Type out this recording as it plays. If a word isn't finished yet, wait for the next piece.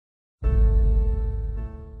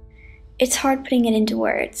It's hard putting it into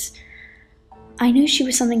words. I knew she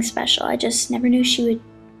was something special, I just never knew she would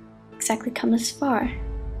exactly come this far.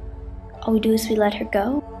 All we do is we let her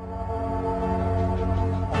go.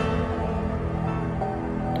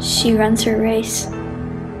 She runs her race.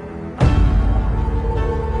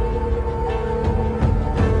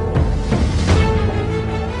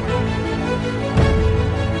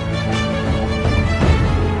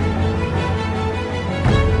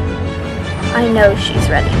 I know she's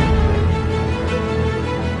ready.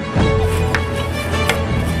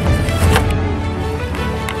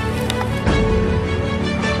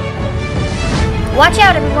 Watch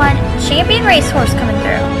out, everyone! Champion racehorse coming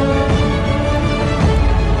through.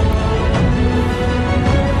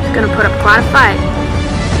 She's gonna put up quite a fight.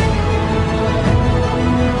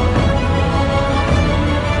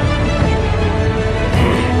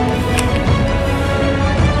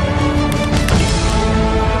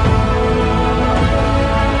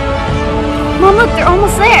 Mom, look, they're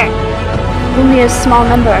almost there. Only a small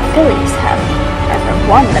number of fillies have ever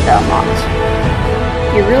won the Belmont.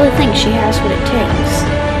 You really think she has what it takes?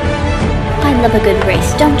 I love a good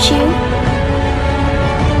race, don't you?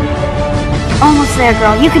 Almost there,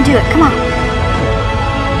 girl. You can do it. Come on.